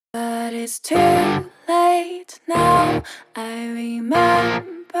But it's too late now. I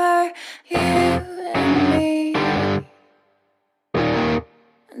remember you and me,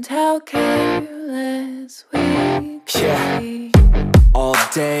 and how careless we could be. All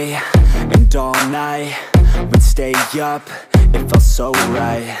day and all night, we'd stay up, it felt so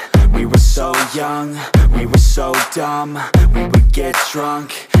right. We were so young, we were so dumb. We would get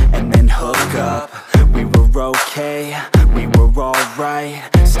drunk and then hook up. We were okay, we were alright,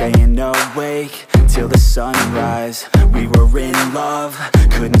 staying awake till the sunrise. We were in love,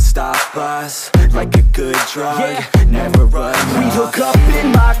 couldn't stop us, like a good drug, never enough. We'd hook up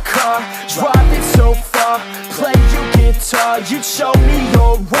in my car, driving so far, play your guitar, you'd show me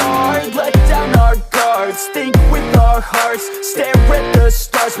your art, let down our guards, think with our hearts, stare at the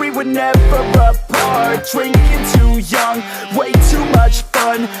stars. We were never apart, drinking too young, way too much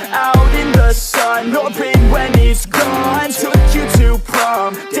fun, out in the sun, hoping when it's gone. Took you to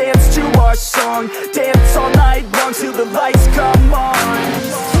prom, dance to our song, dance all night long till the lights come on.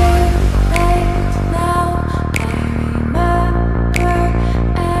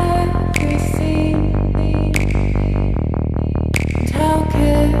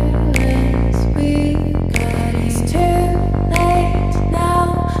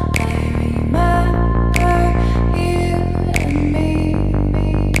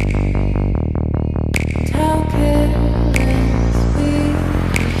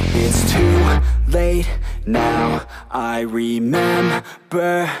 Now I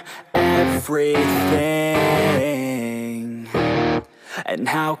remember everything, and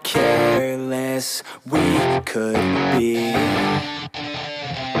how careless we could be,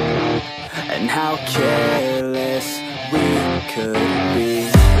 and how careless we could be,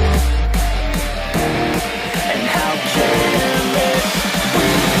 and how careless we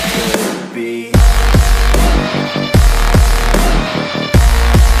could be.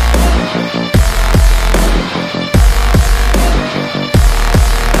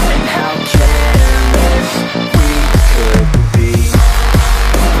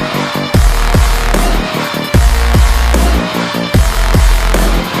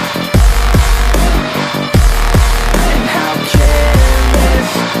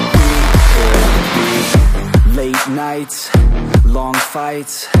 Nights, long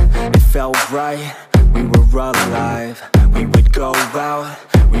fights, it felt right, we were alive. We would go out,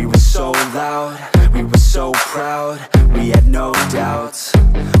 we were so loud, we were so proud, we had no doubts.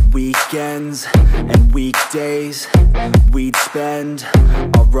 Weekends and weekdays, we'd spend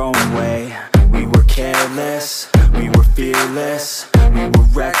our own way. We were careless, we were fearless, we were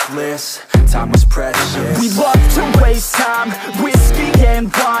reckless, time was precious. We loved to waste time, whiskey and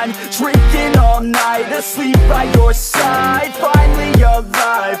wine, drinking all night, asleep by your side. Finally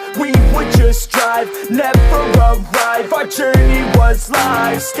alive, we would just drive, never arrive. Our journey was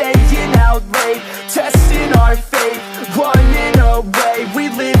life, staying out late, testing our fate, running away. We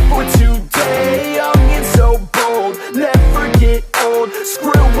live for today, young and so bold, never get old.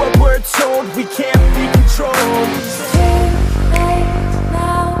 Screw what we're told, we can't be controlled.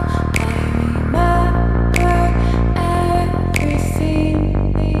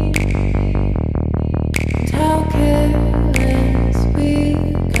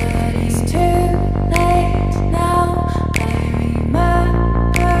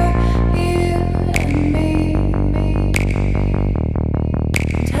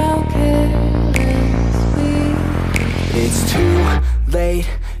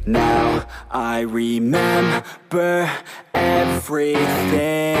 Now I remember everything,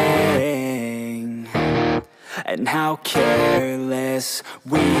 and how careless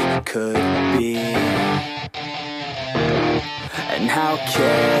we could be, and how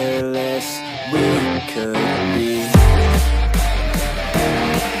careless we could be,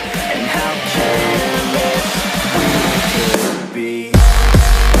 and how careless we could be.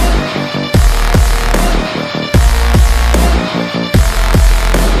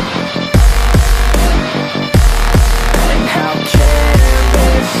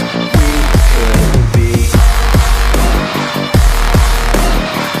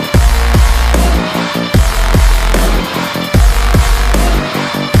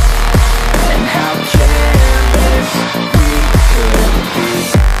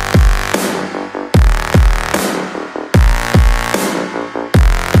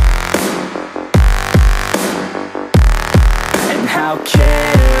 How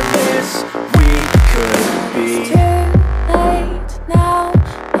careless we could be. It's too late now,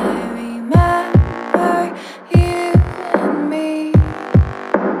 I remember you and me,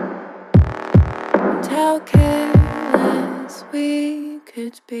 and how careless we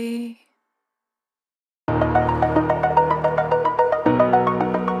could be.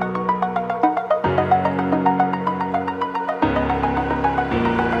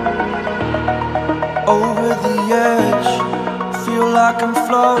 like I'm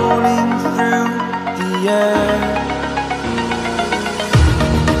floating through the air.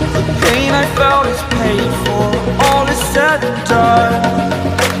 The pain I felt is paid for, all is said and done.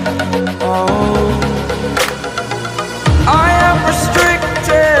 Oh, I am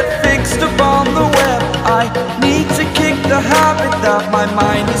restricted, fixed upon the web. I need to kick the habit that my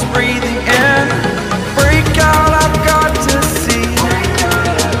mind